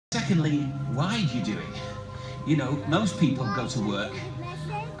Secondly, why do you do it? You know, most people go to work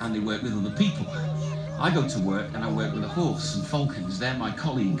and they work with other people. I go to work and I work with a horse and falcons. They're my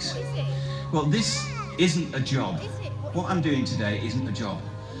colleagues. Well, this isn't a job. What I'm doing today isn't a job.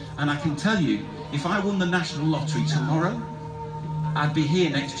 And I can tell you, if I won the national lottery tomorrow, I'd be here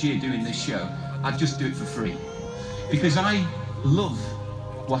next year doing this show. I'd just do it for free. Because I love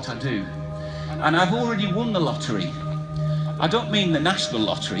what I do. And I've already won the lottery. I don't mean the national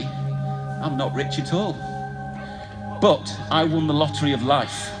lottery. I'm not rich at all. But I won the lottery of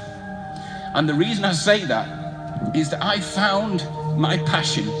life. And the reason I say that is that I found my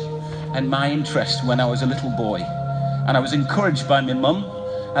passion and my interest when I was a little boy. And I was encouraged by my mum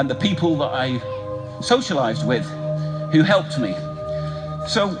and the people that I socialized with who helped me.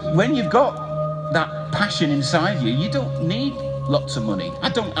 So when you've got that passion inside you, you don't need lots of money. I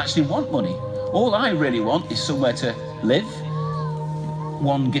don't actually want money. All I really want is somewhere to live,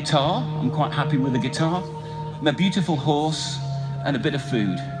 one guitar, I'm quite happy with a guitar, a beautiful horse and a bit of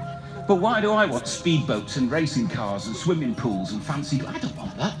food. But why do I want speedboats and racing cars and swimming pools and fancy? I don't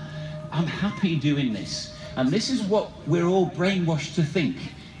want that. I'm happy doing this. And this is what we're all brainwashed to think.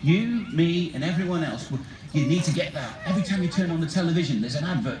 You, me and everyone else, you need to get that. Every time you turn on the television, there's an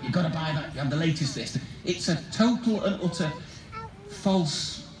advert, you've got to buy that, you have the latest this. It's a total and utter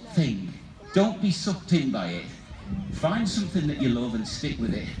false thing. Don't be sucked in by it. Find something that you love and stick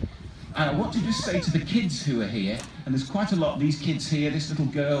with it. And I want to just say to the kids who are here, and there's quite a lot of these kids here, this little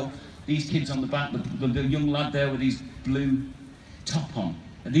girl, these kids on the back, the young lad there with his blue top on,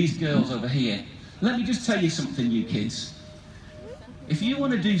 and these girls over here. Let me just tell you something, you kids. If you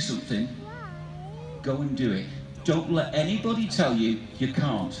want to do something, go and do it. Don't let anybody tell you you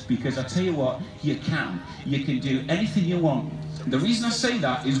can't, because I tell you what, you can. You can do anything you want. The reason I say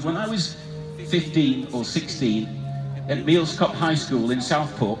that is when I was 15 or 16 at Millscott High School in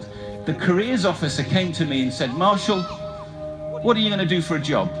Southport, the careers officer came to me and said, "Marshall, what are you going to do for a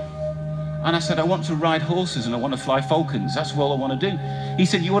job?" And I said, "I want to ride horses and I want to fly falcons. That's all I want to do." He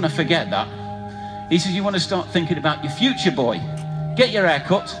said, "You want to forget that?" He said, "You want to start thinking about your future, boy. Get your hair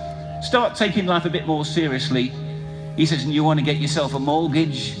cut, start taking life a bit more seriously." He says, "And you want to get yourself a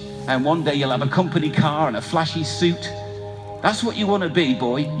mortgage, and one day you'll have a company car and a flashy suit. That's what you want to be,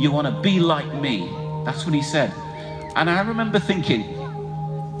 boy. You want to be like me." That's what he said. And I remember thinking,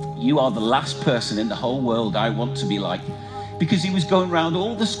 you are the last person in the whole world I want to be like. Because he was going around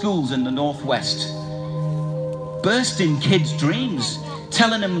all the schools in the Northwest, bursting kids' dreams,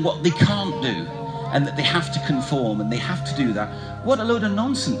 telling them what they can't do, and that they have to conform and they have to do that. What a load of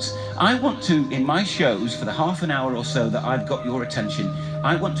nonsense. I want to, in my shows, for the half an hour or so that I've got your attention,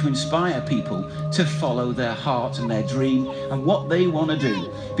 I want to inspire people to follow their heart and their dream and what they want to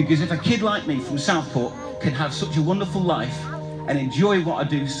do. Because if a kid like me from Southport can have such a wonderful life and enjoy what I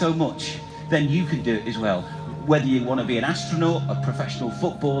do so much, then you can do it as well. Whether you want to be an astronaut, a professional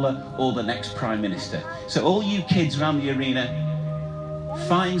footballer, or the next Prime Minister. So all you kids around the arena,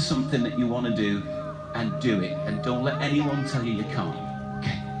 find something that you want to do and do it. And don't let anyone tell you you can't.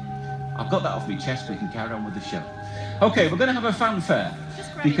 Okay. I've got that off my chest, so we can carry on with the show. Okay, we're going to have a fanfare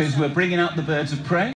because we're bringing out the birds of prey.